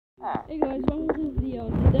Hey guys, welcome to the video.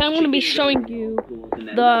 Today I'm going to be showing you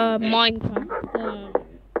the Minecraft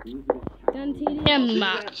Dantdm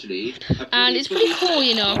map, and it's pretty cool,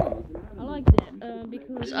 you know. I liked it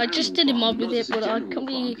because I just did a mod with it, but I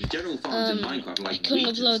couldn't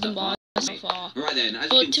upload the mod so far.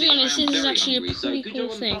 But to be honest, this is actually a pretty cool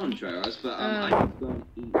thing. So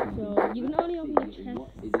you can only open the chest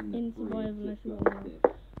in survival unless you want to.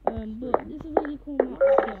 But this is a really cool map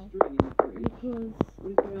as well, because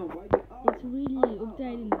it's really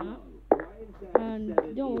updating map, and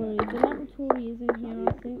don't worry, the laboratory is in here, I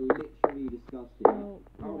think. So,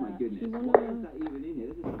 oh my goodness, you why is that even in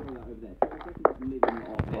here? There's a scroll out over there.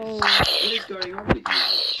 What is going on with you?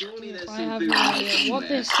 Surely there's some food no idea somewhere. what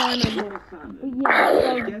they're signing up. But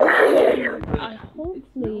yeah, I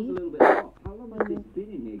hopefully... How long has this been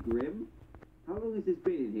in here, Grim? How long has this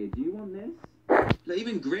been in here? Do you want this? Like,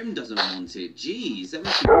 even Grim doesn't want it. Jeez, that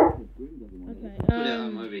must be Grim doesn't want it. Put it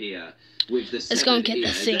over here. Let's go and get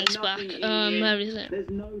the things back. Where is it?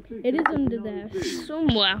 It is under there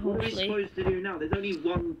somewhere, hopefully. What are we supposed to do now? There's only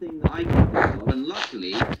one thing that I can think of, and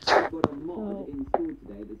luckily, I've got a mod installed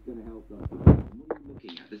today that's going to help us. What are you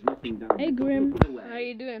looking at? There's nothing down there. Hey Grim, how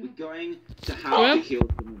you doing? We're going to have to kill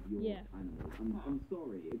some of your animals. I'm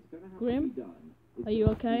sorry, it's going to have to be done. Are you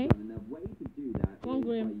okay? And the way to do that Come on,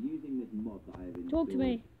 Grim. by using this mod that I have installed. Talk to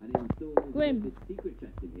me. And installing Grim. this secret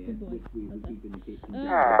chest in here, Good boy. which we will keep in the kitchen.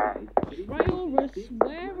 Triorus,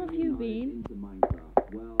 where have you been?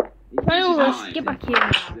 Well, Triorus, get back here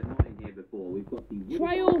now. They're not in here before. We've got the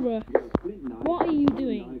Triorus, what are you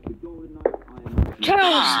doing?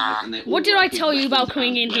 Triorus, what did I tell you about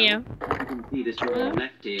coming in here?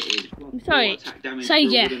 I'm sorry, say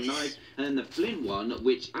yes. And then the flint one,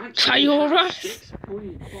 which actually Triorus,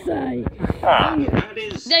 say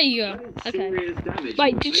there you go. Okay.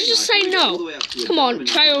 Wait, did you just say no? Come on,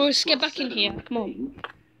 Triorus, get back in here. Come on.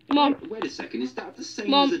 Come on. Wait a second, is that the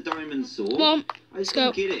same as a diamond sword? Come on, let's go.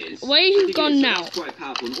 It is. Where are you gone now? Quite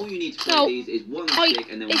powerful, and all you need to play these is one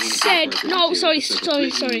stick, and then it said no. Sorry. Come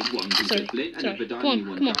on.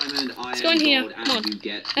 Let's go in here. Come on.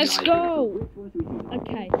 Let's go.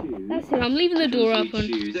 Okay, that's it. I'm leaving the door open.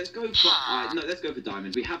 Let's go for let's go for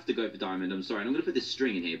diamond. We have to go for diamond. I'm sorry, and I'm gonna put this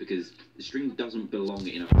string in here because the string doesn't belong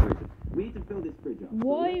in a fridge. We need to fill this fridge up.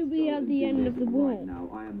 Why are we at the end of the wall? Now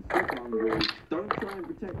I am super hungry. Don't try and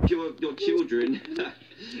protect your children.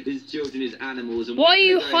 His children, his animals. And why are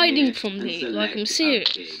you hiding from me? Like, I'm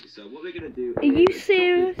serious. So what we're gonna do? Are you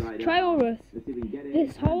serious, Triorus?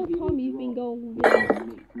 This whole time you've been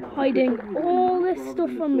hiding all this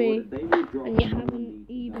stuff from me, and you haven't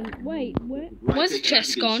even. Wait, where's the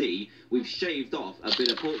chest gone? We've shaved off a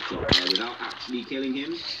bit of pork chop there without actually killing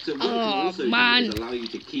him. So what we can also do is allow you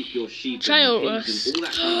to keep your sheep and pigs and all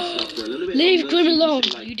that kind of stuff for a little bit Leave longer. Grim alone.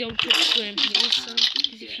 You don't touch Grim. Listen,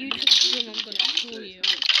 because if you touch Grim, I'm gonna kill you.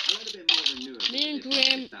 Me and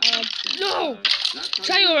Grim no!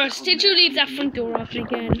 Triorus, did you leave that front door open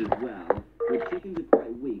again?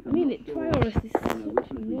 I mean, Triorus is such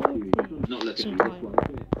a naughty. Not looking at this one.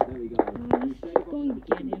 Going to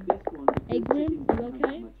get him. Hey Grim, you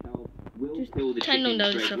okay? Just pretend on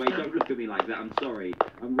those stuff. Wait, don't look at me like that. I'm sorry.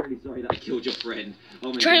 I'm really sorry that I killed your friend. Oh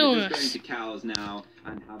my God, Triorus. going to cows now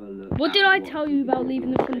and have a look. What did I tell you about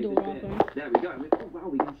leaving the front door open? There we go. Oh wow,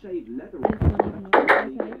 we can shave leather.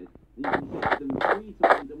 Okay. You can shave them 3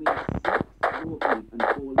 times, and we have 6 raw teeth and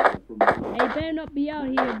 4 leather from one. Hey, better not be out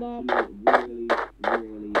here, Bob. Really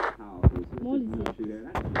powerful. What is it?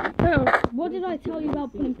 So, what did I tell you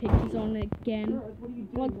about putting pictures on again?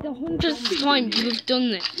 Like the 100th time you've done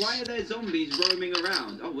this. Why are there zombies roaming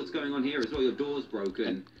around? Oh, what's going on here as well? Your door's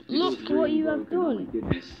broken. Look what you have done. Oh my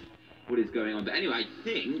goodness. What is going on? But anyway, I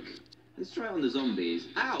think... Let's try it on the zombies.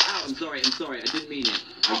 Ow, I'm sorry. I didn't mean it.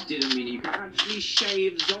 You can actually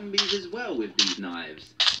shave zombies as well with these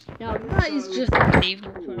knives. Now, that is just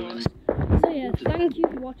unbelievable for us. So yeah, thank you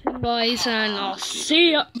for watching, guys, and I'll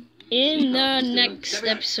see you in the next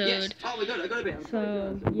episode. Yes. Oh, I got a bit.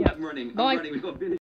 So, yeah. I'm running. Bye.